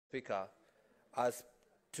Speaker, as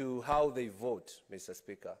to how they vote, Mr.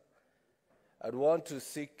 Speaker. I'd want to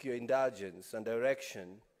seek your indulgence and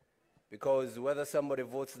direction, because whether somebody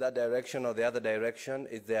votes that direction or the other direction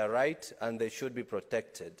is their right and they should be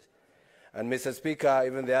protected. And Mr. Speaker,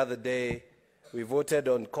 even the other day, we voted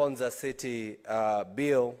on Konza City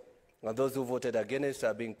bill, and those who voted against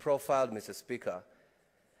are being profiled, Mr. Speaker.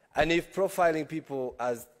 And if profiling people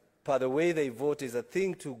as per the way they vote is a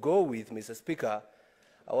thing to go with, Mr. Speaker,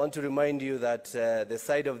 I want to remind you that the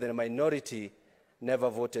side of the minority never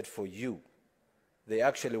voted for you. They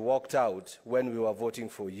actually walked out when we were voting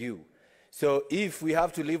for you. So if we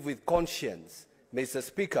have to live with conscience, Mr.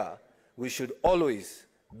 Speaker, we should always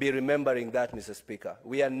be remembering that, Mr. Speaker.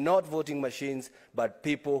 We are not voting machines, but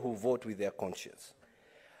people who vote with their conscience.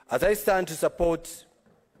 As I stand to support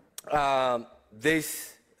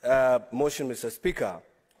this motion, Mr. Speaker,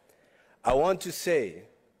 I want to say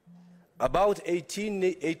about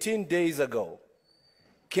 18 days ago,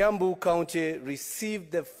 Kiambu County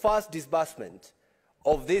received the first disbursement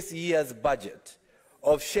of this year's budget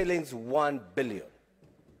of shillings 1 billion.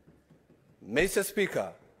 Mr.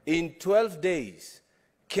 Speaker, in 12 days,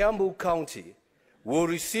 Kiambu County will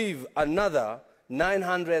receive another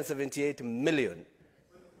 978 million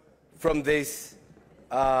from this.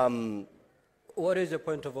 What is the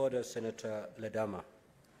point of order, Senator Ledama?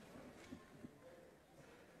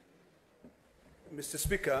 Mr.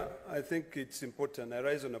 Speaker, I think it's important. I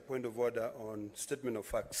rise on a point of order on statement of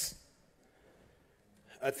facts.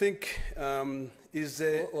 I think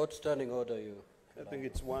what standing order are you? I think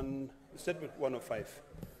it's statement 105.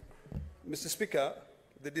 Mr. Speaker,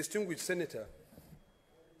 the distinguished senator,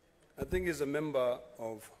 I think is a member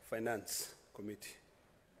of Finance Committee.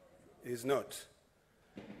 He's not.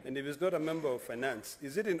 And if he's not a member of Finance,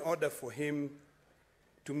 is it in order for him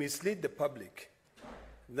to mislead the public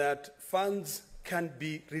that funds can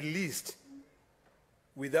be released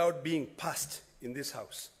without being passed in this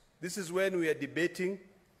House? This is when we are debating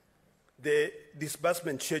the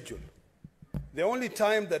disbursement schedule. The only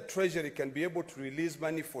time that Treasury can be able to release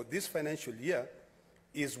money for this financial year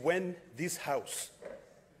is when this House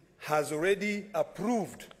has already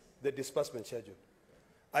approved the disbursement schedule.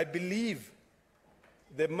 I believe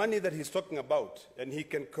the money that he's talking about, and he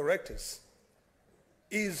can correct us,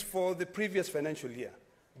 is for the previous financial year.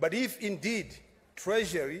 But if indeed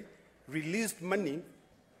Treasury released money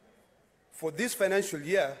for this financial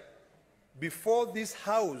year before this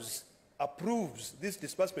House approves this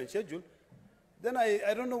disbursement schedule, then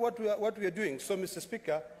I don't know what we are doing. So, Mr.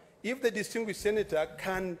 Speaker, if the distinguished senator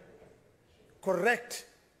can correct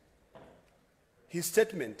his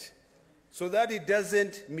statement so that it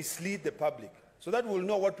doesn't mislead the public, so that we'll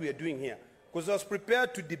know what we are doing here. Because I was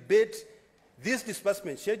prepared to debate this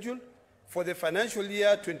disbursement schedule for the financial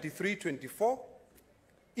year 23-24.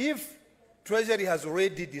 If Treasury has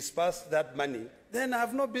already disbursed that money, then I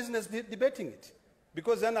have no business debating it,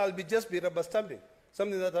 because then I'll just be rubber stamping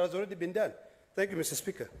something that has already been done. Thank you, Mr.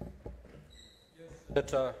 Speaker. Yes,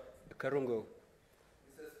 Senator Karungo.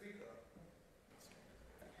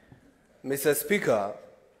 Mr. Speaker,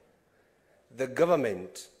 the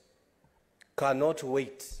government cannot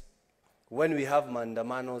wait when we have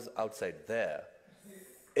mandamanos outside there,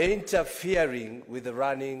 interfering with the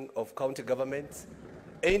running of county governments,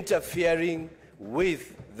 interfering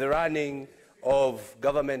with the running of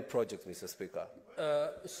government projects, Mr. Speaker.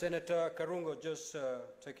 Senator Karungo, just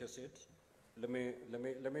take your seat. Let me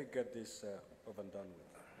get this over and done with.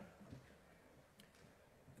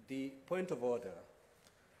 The point of order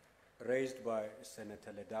raised by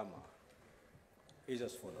Senator Ledama is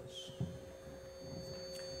as follows.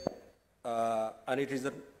 And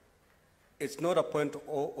it's not a point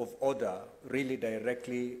of order really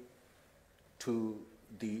directly to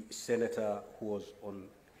the senator who was on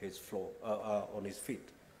his floor, on his feet.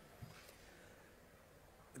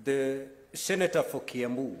 The senator for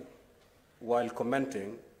Kiambu, while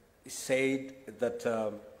commenting, said that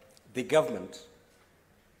the government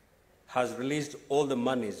has released all the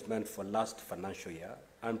monies meant for last financial year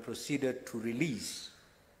and proceeded to release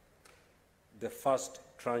the first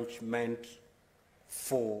tranche meant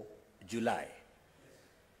for July.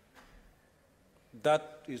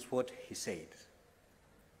 That is what he said.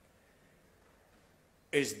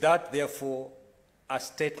 Is that therefore a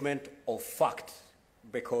statement of fact?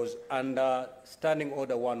 Because under Standing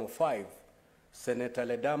Order 105, Senator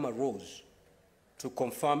Ledama rose to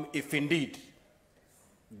confirm if indeed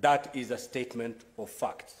that is a statement of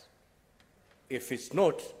fact. If it's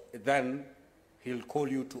not, then he'll call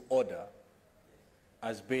you to order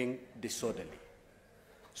as being disorderly.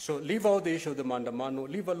 So leave out the issue of the mandamano,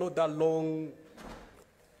 leave alone that long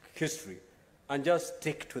history, and just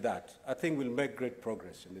stick to that, I think we'll make great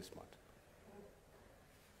progress in this matter.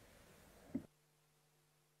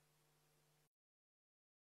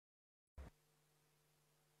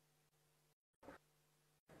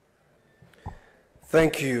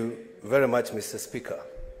 Thank you very much, Mr. Speaker.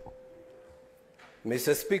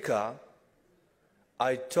 Mr. Speaker,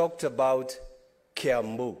 I talked about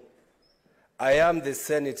Kiambu. I am the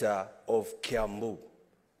senator of Kiambu.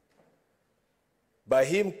 By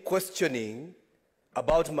him questioning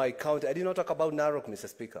about my county, I did not talk about Narok, Mr.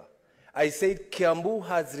 Speaker. I said Kiambu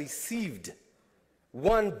has received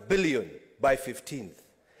 1 billion by 15th.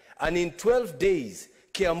 And in 12 days,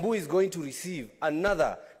 Kiambu is going to receive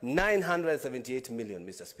another 978 million,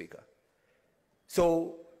 Mr. Speaker.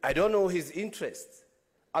 So I don't know his interests.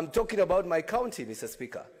 I'm talking about my county, Mr.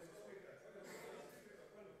 Speaker.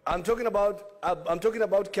 I'm talking about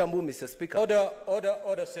Kiambu, Mr. Speaker.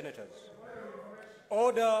 Order, senators.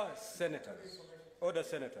 Order, senators. Order,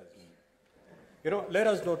 senators. You know, let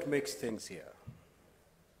us not mix things here.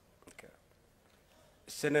 Okay.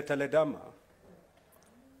 Senator Ledama,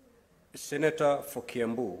 Senator for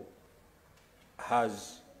Kiambu,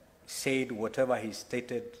 has said whatever he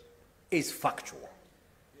stated is factual.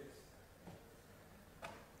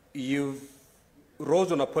 You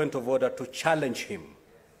rose on a point of order to challenge him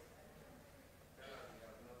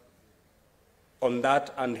on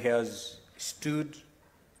that, and he has stood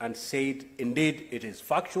and said, indeed, it is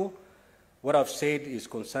factual. What I've said is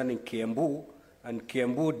concerning Kiambu, and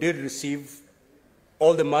Kiambu did receive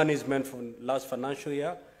all the monies meant for last financial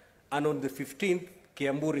year, and on the 15th,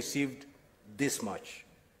 Kiambu received this much.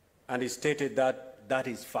 And he stated that that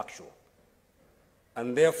is factual.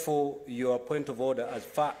 And therefore, your point of order as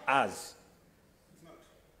far as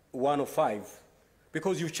 105,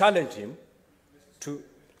 because you challenged him to,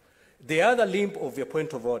 the other limb of your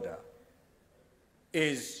point of order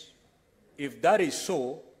is, if that is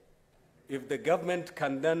so, if the government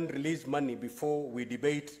can then release money before we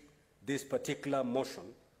debate this particular motion,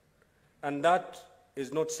 and that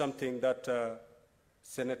is not something that the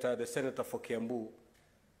senator for Kiambu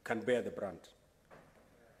can bear the brunt.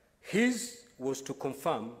 His was to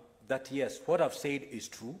confirm that, yes, what I've said is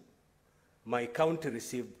true. My county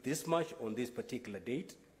received this much on this particular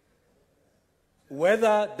date.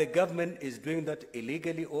 Whether the government is doing that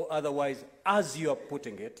illegally or otherwise, as you are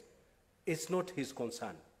putting it, it's not his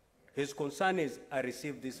concern. His concern is, I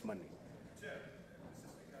received this money.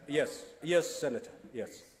 Yes, Senator,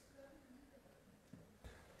 yes.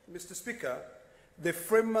 Mr. Speaker, the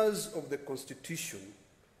framers of the Constitution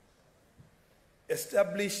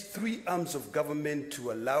established 3 arms of government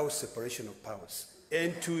to allow separation of powers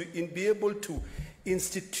and to be able to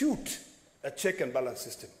institute a check and balance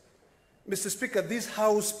system. Mr. Speaker, this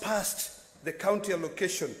House passed the County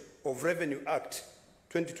Allocation of Revenue Act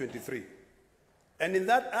 2023. And in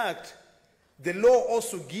that act, the law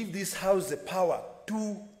also gives this House the power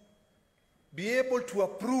to be able to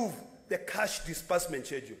approve the cash disbursement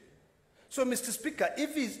schedule. So, Mr. Speaker,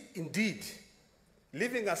 if he's indeed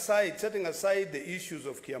setting aside the issues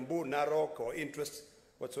of Kiambu, Narok, or interest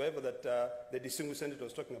whatsoever that the distinguished senator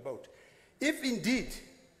was talking about, if indeed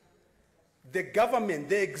the government,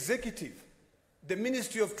 the executive, the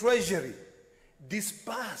Ministry of Treasury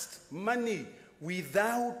disbursed money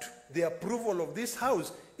without the approval of this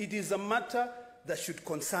House, it is a matter that should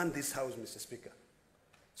concern this House, Mr. Speaker.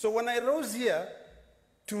 So when I rose here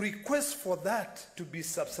to request for that to be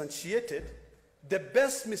substantiated, the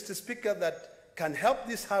best, Mr. Speaker, that can help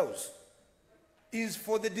this House is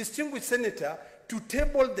for the distinguished senator to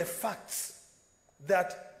table the facts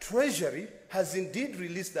that Treasury has indeed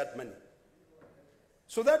released that money,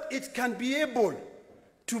 so that it can be able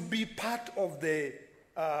to be part of the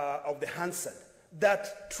Hansard,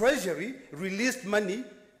 that Treasury released money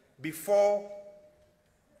before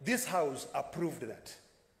this House approved that.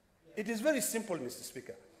 It is very simple, Mr.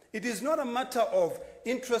 Speaker. It is not a matter of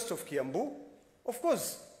interest of Kiambu. Of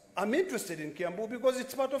course, I'm interested in Kiambu because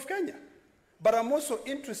it's part of Kenya. But I'm also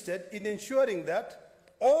interested in ensuring that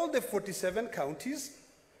all the 47 counties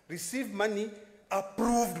receive money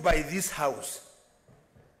approved by this House.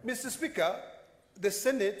 Mr. Speaker, the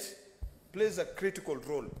Senate plays a critical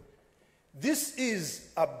role. This is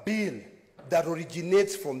a bill that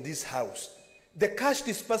originates from this House. The cash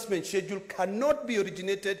disbursement schedule cannot be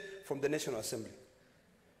originated from the National Assembly.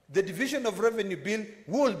 The Division of Revenue bill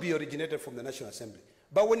will be originated from the National Assembly.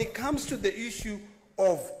 But when it comes to the issue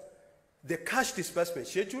of the cash disbursement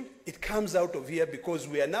schedule, it comes out of here because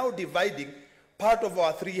we are now dividing part of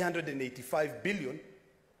our 385 billion,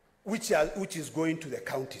 which is going to the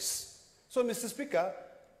counties. So, Mr. Speaker,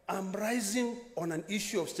 I'm rising on an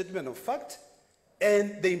issue of statement of fact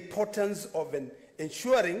and the importance of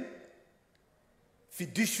ensuring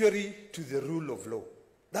fiduciary to the rule of law.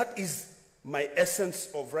 That is my essence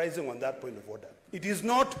of rising on that point of order. It is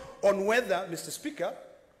not on whether, Mr. Speaker,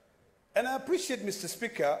 and I appreciate, Mr.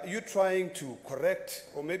 Speaker, you trying to correct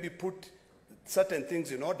or maybe put certain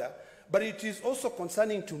things in order, but it is also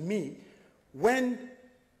concerning to me when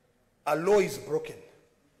a law is broken.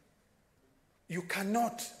 You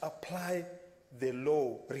cannot apply the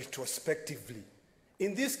law retrospectively.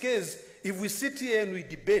 In this case, if we sit here and we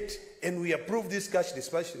debate and we approve this cash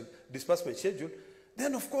disbursement schedule,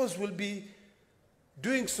 then of course we'll be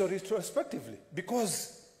doing so retrospectively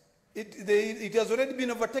because it has already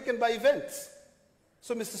been overtaken by events.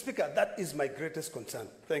 So, Mr. Speaker, that is my greatest concern.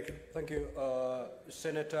 Thank you. Thank you.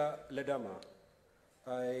 Senator Ledama,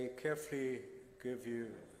 I carefully gave you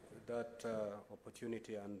that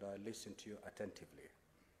opportunity and I listened to you attentively.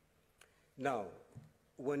 Now,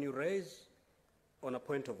 when you raise on a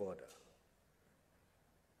point of order,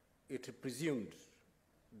 it is presumed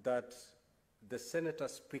that the senator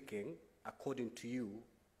speaking, according to you,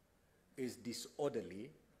 is disorderly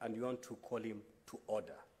and you want to call him to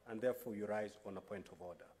order, and therefore you rise on a point of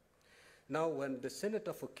order. Now, when the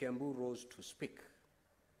senator for Kiambu rose to speak,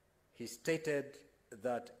 he stated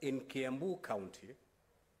that in Kiambu County,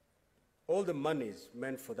 all the monies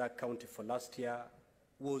meant for that county for last year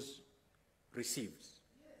was received.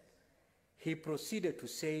 He proceeded to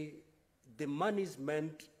say the monies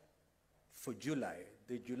meant for July,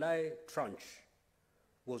 the July tranche,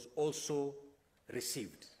 was also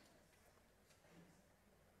received.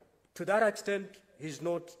 To that extent, he's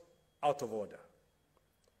not out of order.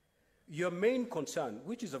 Your main concern,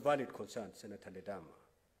 which is a valid concern, Senator Ledama,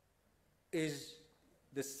 is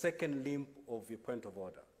the second limb of your point of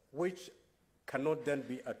order, which cannot then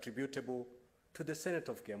be attributable to the Senate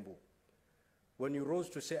of Kiambu. When you rose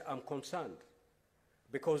to say, I'm concerned,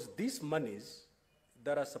 because these monies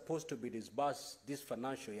that are supposed to be disbursed this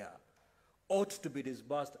financial year ought to be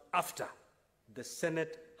disbursed after the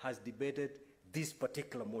Senate has debated this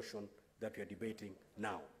particular motion that we are debating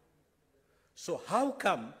now. So how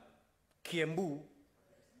come Kiambu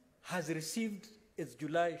has received its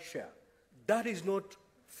July share? That is not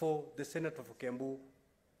for the Senator for Kiambu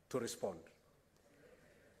to respond.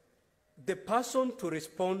 The person to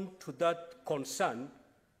respond to that concern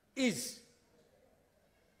is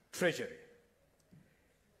Treasury.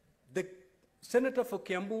 The Senator for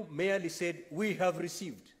Kiambu merely said, we have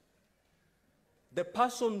received. The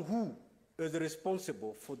person who is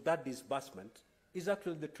responsible for that disbursement is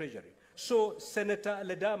actually the Treasury. So, Senator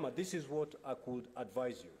Ledama, this is what I could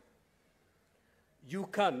advise you. You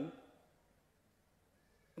can,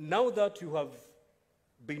 now that you have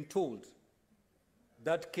been told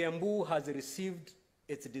that Kiambu has received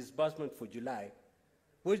its disbursement for July,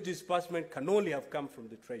 which disbursement can only have come from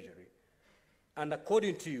the Treasury, and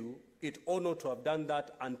according to you, it ought not to have done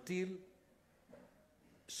that until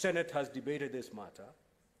Senate has debated this matter,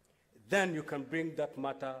 then you can bring that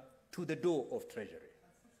matter to the door of Treasury.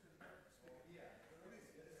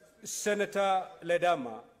 Senator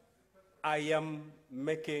Ledama, I am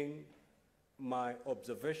making my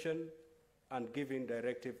observation and giving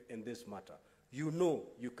directive in this matter. You know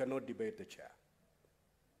you cannot debate the chair.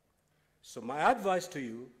 So my advice to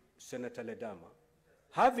you, Senator Ledama,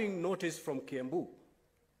 having noticed from Kiambu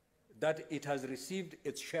that it has received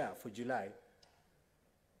its share for July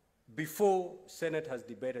before Senate has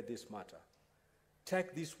debated this matter,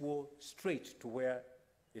 take this war straight to where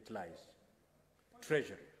it lies,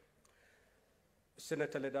 Treasury.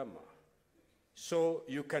 Senator Ledama, so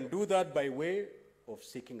you can do that by way of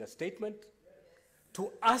seeking a statement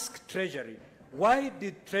to ask Treasury, why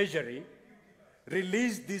did Treasury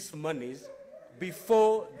release these monies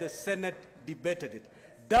before the Senate debated it?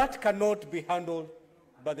 That cannot be handled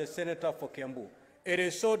by the Senator for Kiambu. It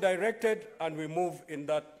is so directed and we move in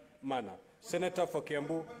that manner. Senator for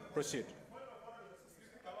Kiambu, proceed.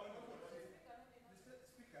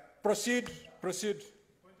 Proceed.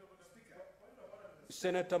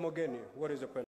 Senator Mogeni, what is the point?